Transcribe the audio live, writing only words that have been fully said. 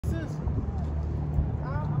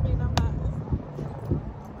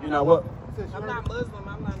not what? I'm not Muslim.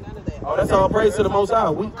 I'm not none of that. Oh, that's all praise to the Most High.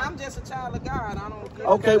 I'm just a child of God. I don't get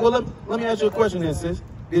Okay, well, let me ask you a question then, sis.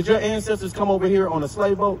 Did your ancestors come over here on a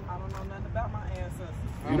slave boat? I don't know nothing about my ancestors.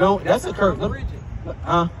 You don't? That's a curse. I'm Bridget.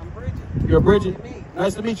 Huh? I'm Bridget. You're Bridget?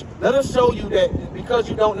 Nice to meet you. Let us show you that because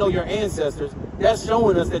you don't know your ancestors, that's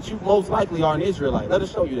showing us that you most likely are an Israelite. Let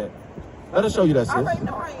us show you that. Let us show you that, sis. I already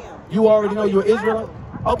know I am. You already know you're an Israelite?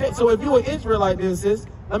 Okay, so if you're an Israelite then, sis,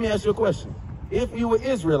 let me ask you a question. If you were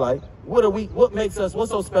Israelite, what makes us,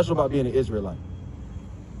 what's so special about being an Israelite?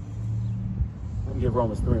 Let me get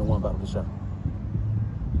Romans 3:1 about the shot.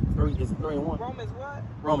 Is it 3:1? Romans what?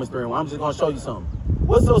 Romans 3:1. I'm just gonna show you something.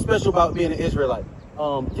 What's so special about being an Israelite?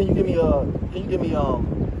 Can you give me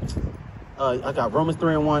I got Romans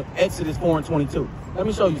 3:1, Exodus 4:22. Let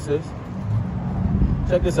me show you, sis.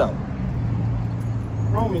 Check this out.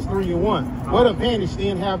 Romans 3:1. What advantage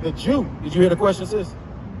then have the Jew? Did you hear the question, sis?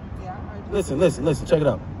 Yeah, I heard you. Listen, check it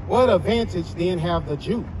out. What advantage then have the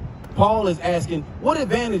Jew? Paul is asking, what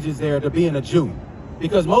advantage is there to being a Jew?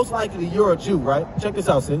 Because most likely you're a Jew, right? Check this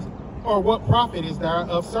out, sis. Or what profit is there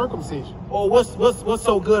of circumcision? Or what's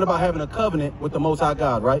so good about having a covenant with the Most High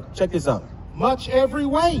God, right? Check this out. Much every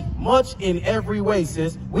way. Much in every way,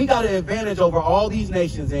 sis. We got an advantage over all these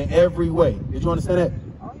nations in every way. Did you understand that?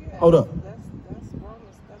 Oh, yeah. Hold up. That's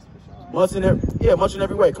Romans. That's for sure. Much in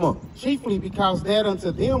every way. Come on. Chiefly because that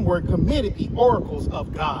unto them were committed the oracles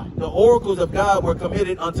of God. The oracles of God were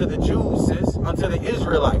committed unto the Jews, sis, unto the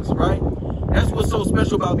Israelites, right? That's what's so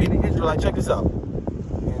special about being an Israelite. Check this out.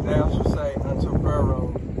 And thou shalt say unto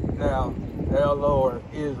Pharaoh, thou Lord,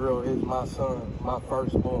 Israel is my son, my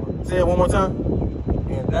firstborn. Say it one more time.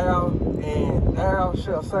 And thou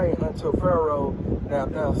shalt say unto Pharaoh,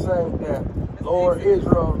 thou say that Lord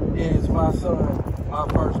Israel is my son, my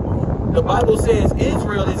firstborn. The Bible says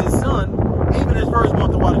Israel is his son, even his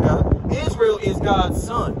firstborn, the word of God. Israel is God's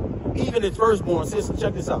son, even his firstborn. Sister,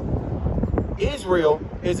 check this out. Israel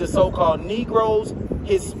is the so-called Negroes,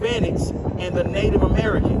 Hispanics, and the Native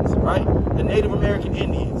Americans, right? The Native American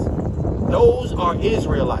Indians. Those are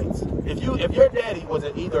Israelites. If your daddy was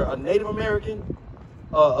either a Native American,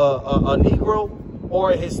 a Negro,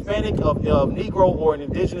 or a Hispanic of Negro or an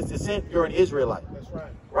indigenous descent, you're an Israelite. That's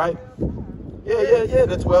right. Right? Yeah.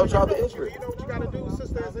 The 12 tribes of Israel. You know what you got to do,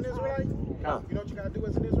 sister, as an Israelite? Huh? You know what you got to do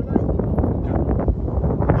as an Israelite?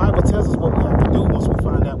 The Bible tells us what we have to do once we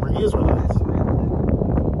find out we're Israelites.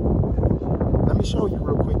 Let me show you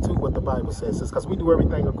real quick, too, what the Bible says. Because we do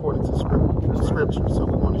everything according to Scripture. So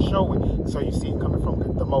we want to show it so you see it coming from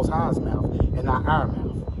the Most High's mouth and not our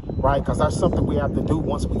mouth. Right? Because that's something we have to do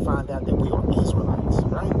once we find out that we are Israelites.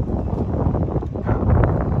 Right?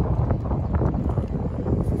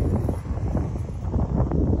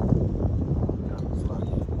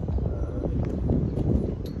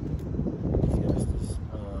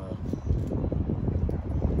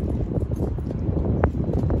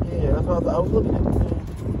 I was looking at it.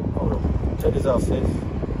 Hold on. Check this out, sis.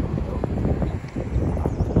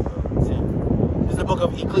 This is the book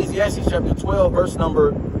of Ecclesiastes, chapter 12, verse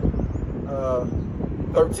number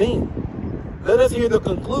 13. Let us hear the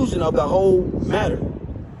conclusion of the whole matter.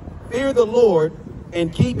 Fear the Lord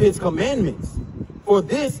and keep his commandments, for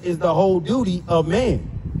this is the whole duty of man.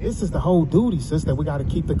 This is the whole duty, sis, that we got to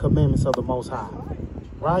keep the commandments of the Most High.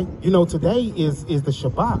 Right? You know, today is the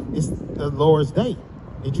Shabbat. It's the Lord's day.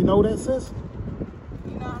 Did you know that, sis?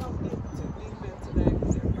 You know, I don't get to leave it today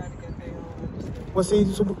because everybody got their own understanding. Well, see,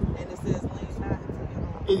 And it says lean not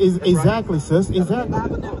into your own. exactly, sis. The Exactly.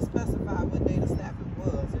 Bible never specified what day the Sabbath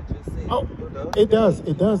was. It just said. Oh, it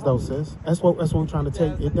does, though, sis. That's what we're trying to tell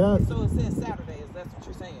you. It does. So it says Saturday. Is that what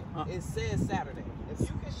you're saying? It says Saturday. If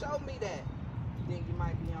you can show me that, then you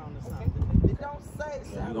might be on to something. If it don't say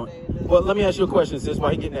Saturday, well, let me ask you a question, sis.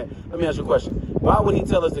 Why he getting that? Let me ask you a question. Why would he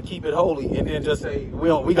tell us to keep it holy and then just say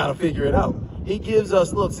we got to figure it out? He gives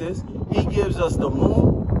us, look, sis. He gives us the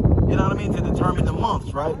moon. You know what I mean, to determine the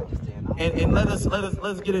months, right? And let us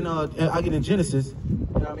get in. I get in Genesis.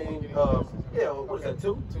 You know what I mean? Yeah. What is that?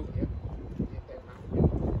 2? 2. I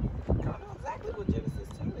know exactly what Genesis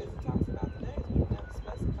 2 is. It talks about the days, but it never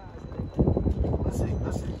specifies anything. Let's see.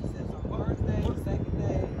 It says on first day, second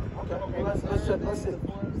day. Okay. Let's check. Let's see.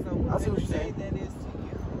 So I see what you're saying. that is to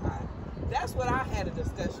you. That's what I had a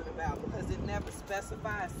discussion about because it never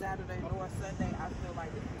specifies Saturday nor Sunday. I feel like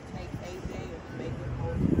if you take a day and make it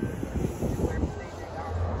holy, you do everything that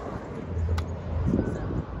God wants.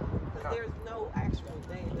 But there's no actual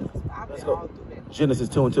day. I've been all through that. Genesis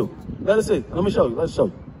 2 and 2. Let us see. Let me show you. Let's show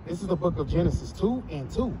you. This is the book of Genesis 2 and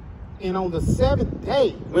 2. And on the 7th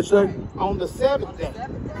day. Which day? On the 7th On the day.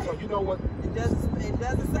 7th day. So you know what? It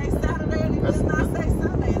doesn't say Saturday and it does not say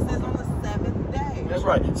Sunday. It says on the 7th day.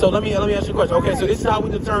 That's right. So let me ask you a question. Okay, so this is how we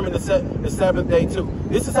determine the Sabbath day too.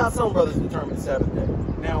 This is how some brothers determine the Sabbath day.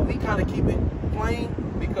 Now we kind of keep it plain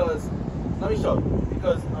because let me show you.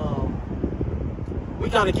 Because we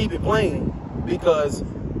kind of keep it plain because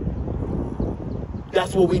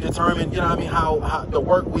that's what we determine. You know what I mean? How the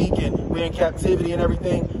work week and we're in captivity and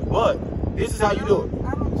everything. But this is how you do it.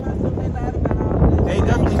 I don't trust them. They lied about all this. They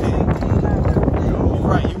definitely did. You're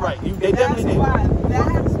right. You're right. They definitely did.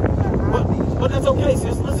 But that's okay,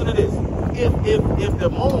 sis. Listen to this. If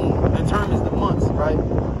the moon determines the months, right?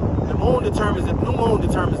 The new moon determines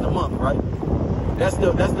the month, right? That's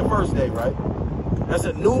the first day, right? That's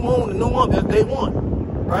a new moon, the new month. That's day one,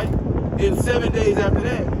 right? Then 7 days after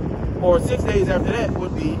that, or 6 days after that,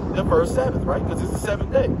 would be the first Sabbath, right? Because it's the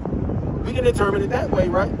seventh day. We can determine it that way,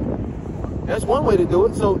 right? That's one way to do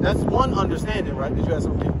it. So that's one understanding, right? Did you have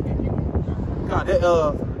something? God,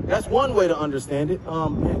 that's one way to understand it.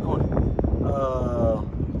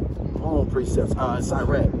 Moon precepts.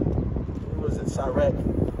 Sirach. What is it? Sirach.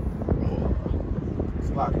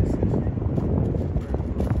 It's locked.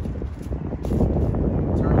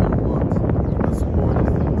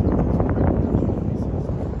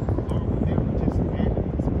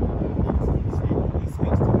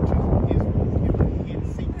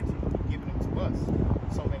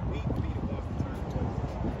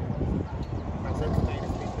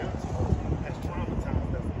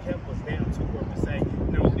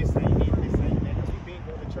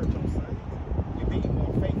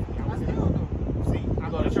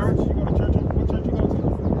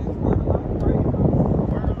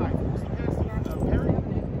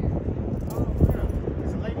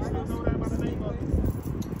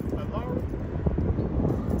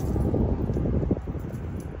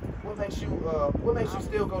 What makes you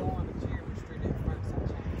still go?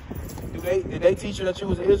 Did they teach you that you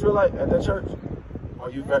was an Israelite at that church? Are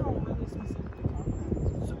you very?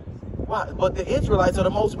 Why? But the Israelites are the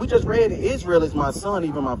most. We just read Israel is my son,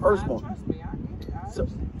 even my firstborn.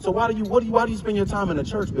 So why do you spend your time in a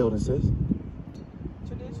church building, sis?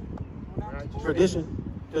 Tradition.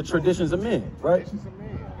 The traditions of men, right?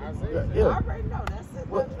 Yeah. I already know. That's it.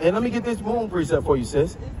 Well, and let me get this moon precept for you,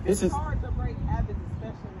 sis. This is. Hard to break habits,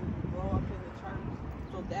 especially when you grow up in the church.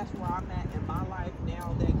 So that's where I'm at in my life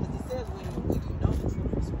now. Because it says when you know the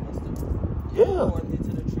truth, you're supposed to go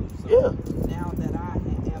into the truth. So now that I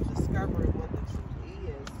have discovered what the truth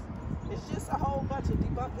is, it's just a whole bunch of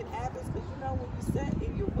debunking habits. Because you know when you set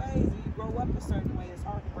in your ways and you grow up a certain way, it's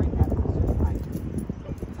hard to break habits. It's just like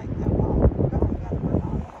take that walk. You gotta break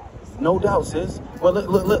all the habits. No doubt, sis. Well,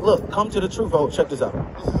 look. Come to the truth. Oh, check this out.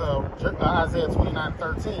 This is Isaiah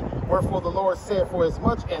 29:13. Wherefore the Lord said, for as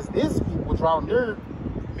much as this people draw near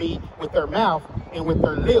me with their mouth and with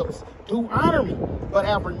their lips, do honor me, but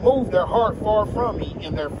have removed their heart far from me,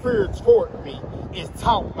 and their fear toward me is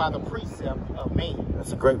taught by the precept of men.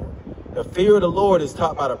 That's a great one. The fear of the Lord is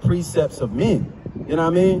taught by the precepts of men. You know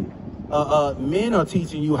what I mean? Men are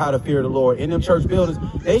teaching you how to fear the Lord in them church buildings.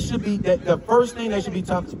 They should be the first thing they should be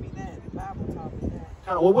talking.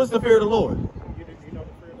 Well, what's the fear of the Lord? You know the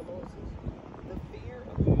fear of the Lord?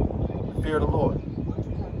 The fear of the Lord.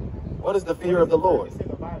 What is the fear of the Lord? It's in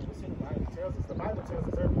the Bible. The Bible tells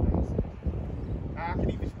us everything.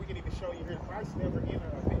 We can even show you here. Christ never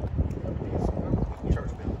entered a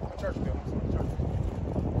church building.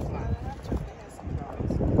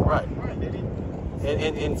 Right.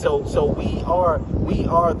 And so we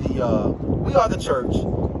are the church.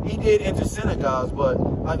 He did enter synagogues, but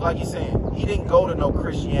like he's saying, he didn't go to no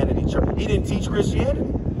Christianity church. He didn't teach Christianity.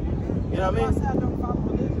 You know what I mean?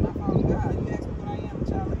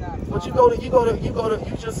 But you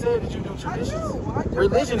just said that you do traditions.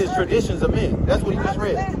 Religion is traditions of men. That's what you just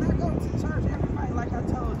read. I go to church every night, like I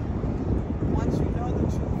told you. Once you know the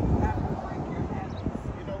truth, you have to break your habits.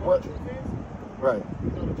 You know what the truth is? Right. You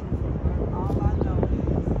know the truth of the Bible? All I know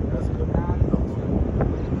That's is good. God is the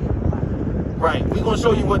truth. Right. We're gonna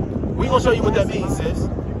show you what that means, sis.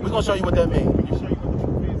 We're gonna show you what that means. We can show you what the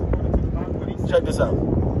truth is according to the Bible. Check this out.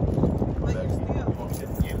 But you're still,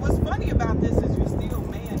 what's funny about this is you're still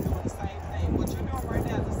man doing the same thing. What you're doing right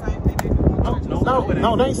now is the same thing they're doing in church.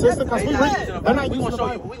 No, they ain't, sister, because we read. They're not using the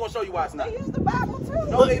Bible. We're gonna show you why it's not. They use the Bible too.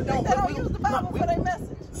 No, they don't. They don't use the Bible for their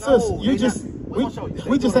message. Sis,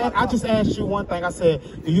 I just asked you one thing. I said,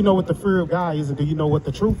 do you know what the fear of God is, and do you know what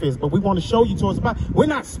the truth is? But we want to show you towards the Bible. We're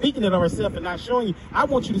not speaking it of ourselves and not showing you. I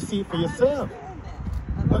want you to see it for yourself.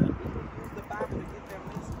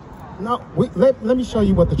 No, let me show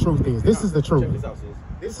you what the truth is. This is the truth. Check this out, sis.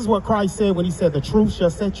 This is what Christ said when he said the truth shall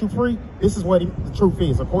set you free. This is what the truth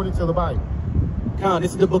is, according to the Bible.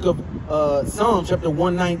 This is the book of Psalm chapter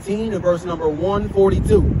 119 and verse number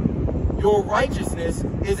 142. Your righteousness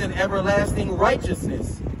is an everlasting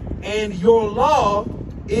righteousness, and your law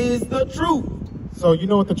is the truth. So you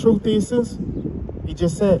know what the truth is, sis? He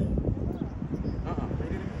just said it.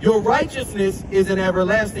 Your righteousness is an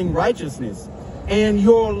everlasting righteousness, and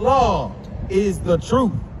your law is the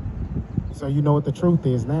truth. So you know what the truth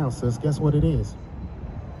is now, sis. Guess what it is?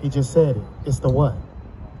 He just said it. It's the what?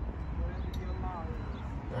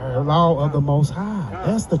 The law of the Most High.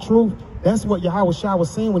 That's the truth. That's what Yahweh Shah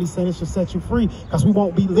was saying when he said it should set you free. Because we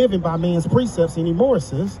won't be living by man's precepts anymore,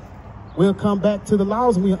 sis. We'll come back to the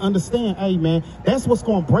laws and we'll understand, hey, man, that's what's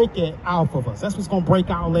going to break it off of us. That's what's going to break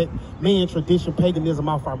all that man, tradition, paganism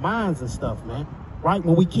off our minds and stuff, man. Right?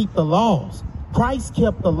 When we keep the laws. Christ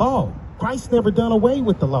kept the law. Christ never done away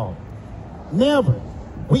with the law. Never.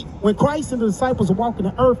 When Christ and the disciples were walking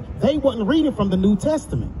the earth, they wasn't reading from the New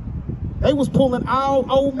Testament. They was pulling all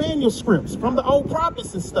old manuscripts from the old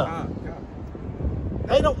prophets and stuff.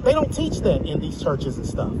 They don't teach that in these churches and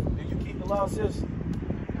stuff. Do you keep the law, sis?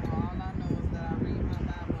 All I know is that I read my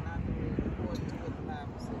Bible and I do it according to what the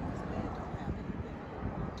Bible says. Man don't have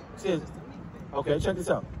anything. Sis, okay, check this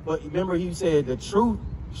out. But remember, he said the truth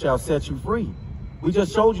shall set you free. We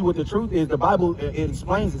just showed you what the truth is. The Bible, it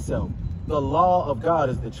explains itself. The law of God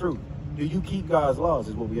is the truth. Do you keep God's laws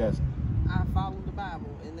is what we ask. I follow the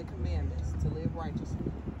Bible and the commandments to live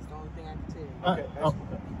righteously. It's the only thing I can tell you.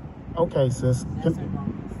 Okay, sis. That's it,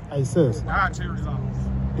 Romans. Hey, sis. Dietary laws.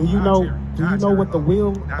 Do you know what the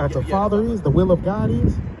will of the Father is? The will of God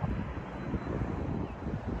is?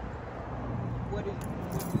 What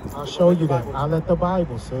is I'll show you that. I'll let the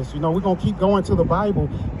Bible, sis. You know, we're going to keep going to the Bible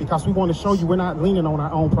because we want to show you we're not leaning on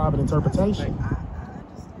our own private interpretation. I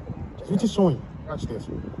understand. We're just showing you. Watch this.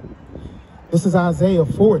 This is Isaiah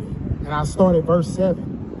 40, and I start at verse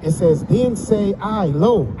 7. It says, then say I,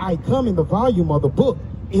 lo, I come in the volume of the book.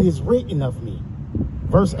 It is written of me.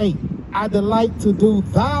 Verse 8, I delight to do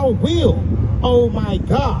thy will, O my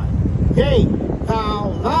God. Yea, thy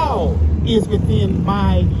law is within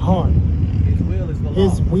my heart. His will is the law.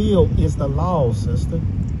 His will is the law, sister.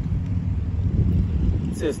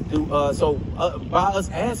 Sis, by us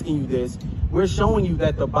asking you this, we're showing you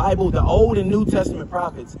that the Bible, the Old and New Testament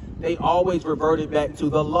prophets, they always reverted back to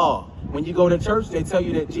the law. When you go to church, they tell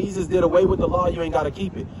you that Jesus did away with the law. You ain't got to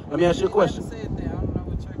keep it. Let me ask you a question. I said that. I don't know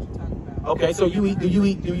what church you're talking about. Okay, so do you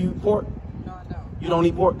eat pork? No, I don't. You don't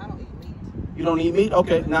eat pork? I don't eat meat. You don't eat meat?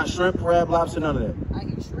 Okay, not shrimp, crab, lobster, none of that. I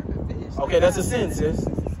eat shrimp and fish. Okay, that's a sin, sis.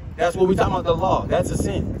 That's what we're talking about, the law. That's a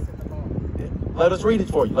sin. Let us read it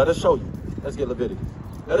for you. Let us show you. Let's get Leviticus.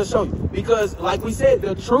 Let us show you. Because, like we said,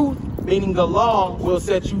 the truth, meaning the law, will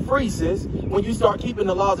set you free, sis. When you start keeping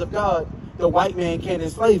the laws of God, the white man can't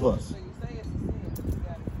enslave us. So you say it's a sin, but you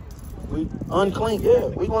got to We unclean, yeah.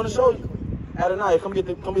 We want to show you. Adonai, come get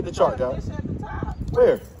the chart, guys. fish at the top.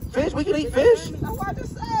 Where? Fish? We can eat fish. No, I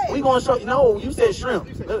just said. We gonna show you. No, you said shrimp.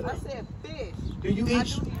 I said fish. Do you I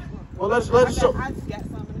eat? do eat. Well, let us show. I just got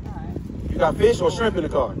some in the car. You got fish or shrimp in the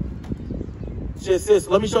car? Sis,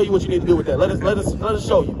 let me show you what you need to do with that. Let us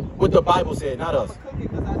show you what the Bible said, not us. I'm gonna cook it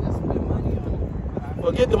because I just spent money on it.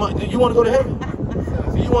 Forget the money. Do you want to go to heaven?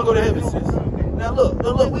 Do you want to go to heaven, sis? Now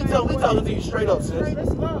look, we talking to you straight up, sis.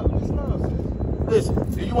 It's love. It's love, sis.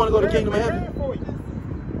 Listen, do you want to go to the kingdom of heaven?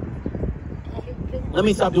 Let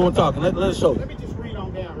me stop doing talking. Let us show you. Let me just read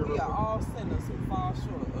on down here. We are all sinners who fall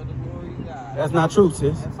short of the glory of God. That's not true,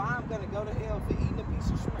 sis. If I'm gonna go to hell for eating a piece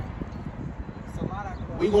of shrimp, it's a lot I can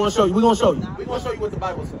go. We gonna show you. We gonna show you. We gonna show you what the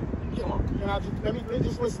Bible says. Come on. Let me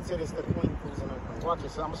just listen to this. The queen foods and everything. Watch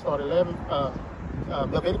this. I'm gonna start 11.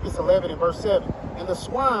 Leviticus 11 and verse 7. And the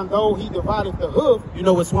swine, though he divided the hoof, You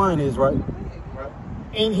know what swine is, right?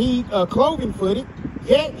 and he cloven footed,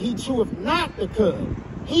 yet he cheweth not the cud.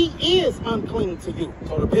 He is unclean to you.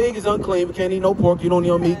 So the pig is unclean. We can't eat no pork. You don't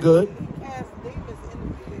eat meat. Good. Cast demons in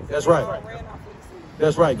the pigs. That's right. They all ran off with the sea.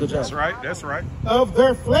 That's right. Good job. That's right. That's right. Of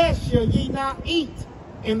their flesh shall ye not eat,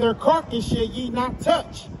 and their carcass shall ye not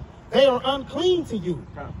touch. They are unclean to you.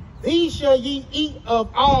 These shall ye eat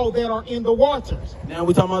of all that are in the waters. Now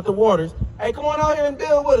we talking about the waters. Hey, come on out here and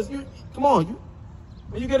build with us. Come on,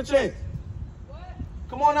 when you get a chance.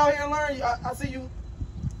 Come on out here and learn. I see you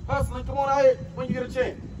hustling. Come on out here when you get a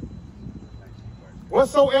chance.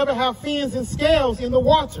 Whatsoever have fins and scales in the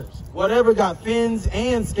waters. Whatever got fins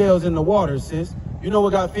and scales in the water, sis. You know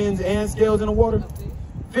what got fins and scales in the water?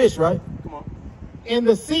 Fish, right? Come on. In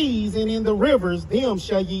the seas and in the rivers, them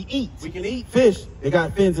shall ye eat. We can eat fish. They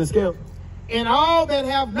got fins and scales. And all that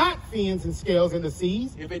have not fins and scales in the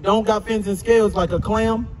seas, If it don't got fins and scales, like a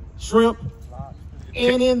clam, shrimp,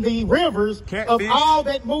 and in the rivers, Catfish. of all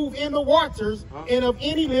that move in the waters, and of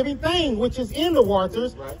any living thing which is in the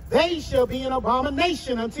waters, they shall be an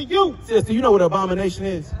abomination unto you. Sister, you know what abomination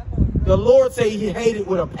is? The Lord say he hated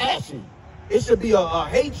with a passion. It should be a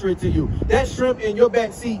hatred to you. That shrimp in your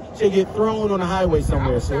back seat should get thrown on the highway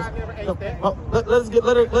somewhere, sis. Let us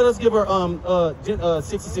give her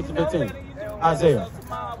 66 and 15. Isaiah.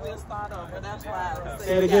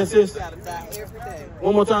 Say it again, sis.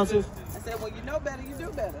 One more time, sis. I said, well, you know better, you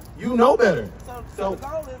do better. You know better. So the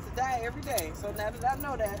goal is to die every day. So now that I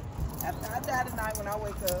know that, after I die tonight when I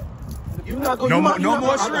wake up, you not gonna, no you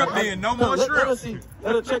more shrimp then. No more shrimp. Let us see.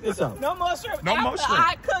 Let us check this out. no more shrimp. No more shrimp.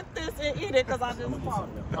 I cook this and eat it because I just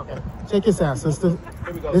want it. Okay. Check this out, sister.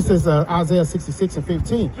 This is Isaiah 66 and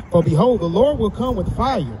 15. For behold, the Lord will come with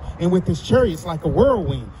fire, and with his chariots like a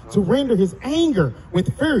whirlwind, to render his anger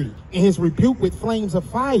with fury, and his rebuke with flames of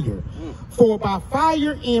fire. For by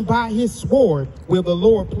fire and by his sword will the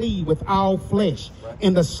Lord plead with all flesh,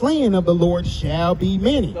 and the slain of the Lord shall be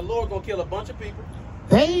many. The Lord gonna kill a bunch of people.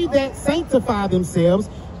 They that sanctify themselves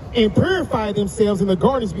and purify themselves in the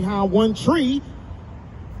gardens behind one tree,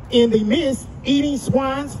 in the midst, eating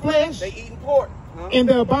swine's flesh, They eating pork. and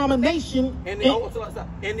the abomination. And the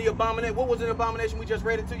abomination. What was the abomination? We just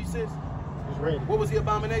read it to you, sis. What was the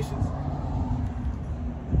abominations?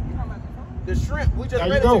 The shrimp. We just There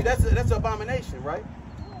you read it to go. you. That's an abomination, right?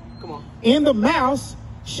 Come on. And the mouse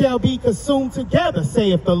shall be consumed together,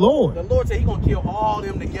 saith the Lord. The Lord said He's gonna kill all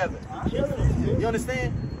them together. You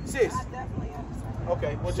understand, sis? I definitely understand.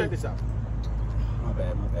 Okay. Well, check this out. My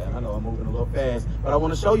bad. I know I'm moving a little fast, but I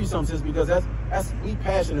want to show you something, sis, because we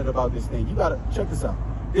passionate about this thing. You gotta check this out.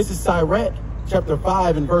 This is Sirach chapter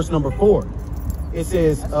 5 and verse number 4. It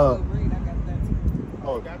says, Agreed, I got that too.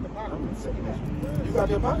 oh, got the pocket. You got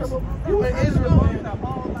your pocket? You in Israel, man. A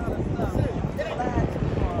whole lot of stuff.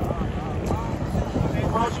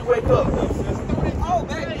 Why don't you wake up? Oh,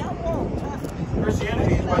 baby, I won't. Trust me.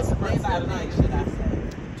 Christianity is white supremacy at night. Should I say?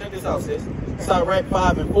 Check this out, sis. Sirach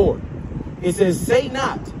 5 and 4. It says, say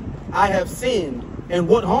not, I have sinned, and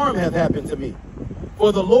what harm hath happened to me?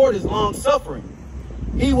 For the Lord is long-suffering.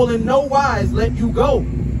 He will in no wise let you go.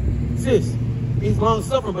 Sis, he's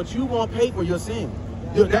long-suffering, but you won't pay for your sin.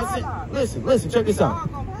 That's it. Listen, check this out. Y'all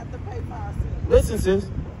gonna have to pay for our sins. Listen, sis.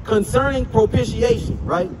 Concerning propitiation,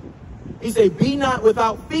 right? He said, be not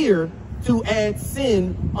without fear to add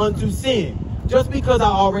sin unto sin. Just because I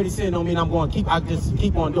already sinned don't mean I just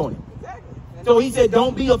keep on doing it. Exactly. So he said,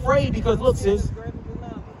 don't be afraid, because look, sis,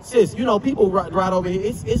 you know, people right over here,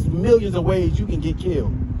 it's millions of ways you can get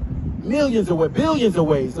killed. Millions of ways, billions of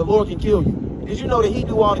ways the Lord can kill you. Did you know that he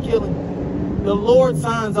do all the killing? The Lord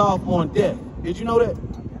signs off on death. Did you know that?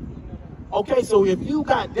 Okay, so if you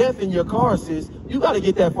got death in your car, sis, you got to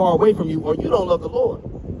get that far away from you, or you don't love the Lord.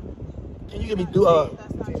 Can you give me That's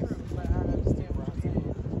not true, but I understand what you're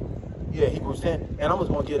saying. yeah, Hebrews 10, and I'm just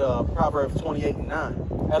gonna get Proverbs 28 and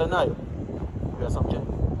 9 at a night. You got something, Jim?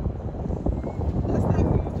 That's not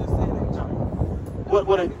what you just said.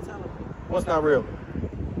 What's not real?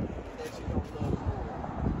 That you don't love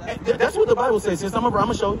the Lord. That's what the Bible says, sis. I'm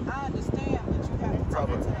gonna show you. I understand, but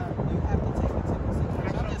you have to take it to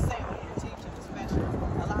consideration. I'm just saying, when you're teaching, especially,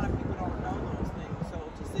 a lot of people don't know those things. So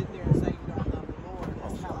to sit there and say you don't love the Lord,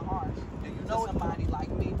 that's kind of harsh. Do you know somebody like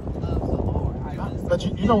me who loves the Lord? But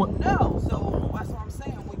you know what? No, so that's what I'm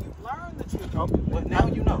saying. When you learn the truth, But now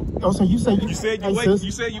you know. Oh, so you say You said hey, you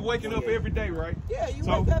sis, you waking up every day, right? yeah, you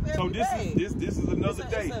So wake up every so this day. is this is another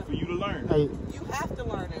It's a- day for you to learn. hey, You have to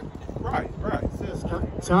learn every day. Right. sis,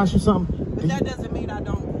 can I ask you something? But that doesn't mean I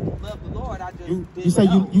don't love the Lord. I just You didn't say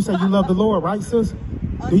know. you say you love the Lord, right, sis?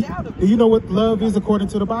 Do you know what love is according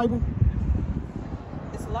to the Bible?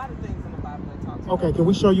 It's a lot of things in the Bible that talks about. Okay, can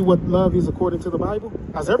we show you what love is according to the Bible?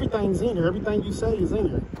 Because everything's in here. Everything you say is in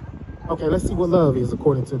here. Okay, let's see what love is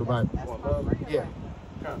according to the Bible. That's my friend. Yeah.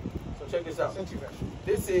 So check this out.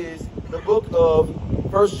 This is the book of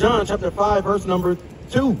 1 John chapter 5, verse number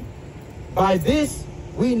 2. By this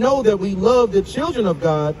we know that we love the children of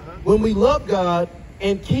God when we love God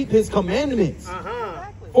and keep his commandments.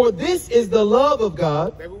 Exactly. For this is the love of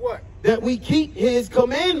God, Baby, what? that we keep his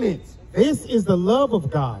commandments. This is the love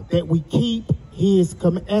of God, that we keep his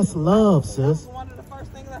That's love, That was sis. one of the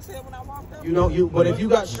first things I said when I walked up. You know, but if you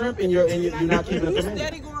got shrimp in you're not keeping the You commandments.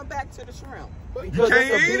 steady going back to the shrimp. Because You that's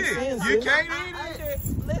can't a big eat it. sin, You sis. can't eat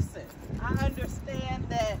it. Listen, I understand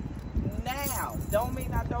that now. Don't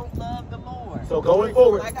mean I don't love the Lord. So going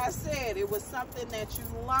forward, Like I said, it was something that you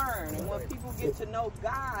learn. And when people get to know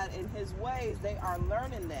God and his ways, they are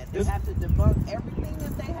learning that. They have to debunk everything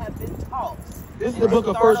that they have been taught. this is the book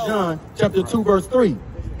of 1 John chapter 2, verse 3.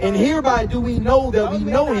 And hereby do we know that we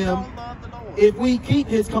know him. Don't love the Lord. if we keep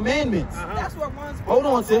his commandments. That's what one's Hold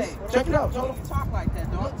on, say. sis. Check it out. Don't talk like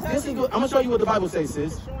that. Don't tell Listen, me. I'm gonna show you what the Bible says,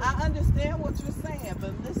 sis. I understand what you're saying,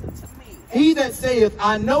 but listen to me. He that saith,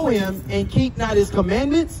 I know him, and keep not his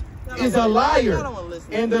commandments, is a liar,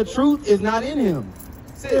 and the truth is not in him.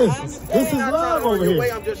 This is love over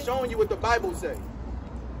here. I'm just showing you what the Bible says.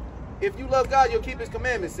 If you love God, you'll keep his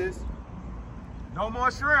commandments, sis. No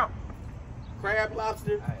more shrimp. Crab,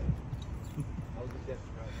 lobster.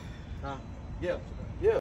 Huh? Yeah.